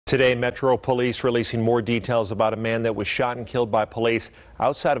Today, Metro Police releasing more details about a man that was shot and killed by police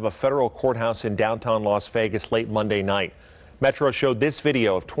outside of a federal courthouse in downtown Las Vegas late Monday night. Metro showed this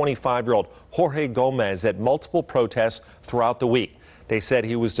video of 25-year-old Jorge Gomez at multiple protests throughout the week. They said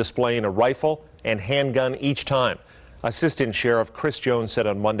he was displaying a rifle and handgun each time. Assistant Sheriff Chris Jones said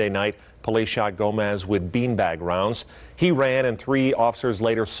on Monday night police shot Gomez with beanbag rounds. He ran and 3 officers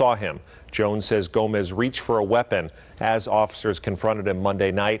later saw him. Jones says Gomez reached for a weapon as officers confronted him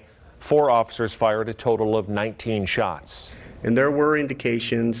Monday night. 4 officers fired a total of 19 shots. And there were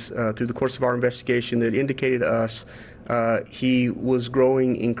indications through the course of our investigation that indicated to us he was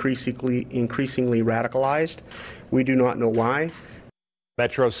growing increasingly radicalized. We do not know why.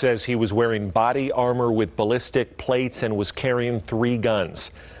 Metro says he was wearing body armor with ballistic plates and was carrying 3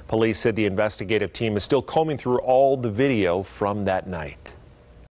 guns. Police said the investigative team is still combing through all the video from that night.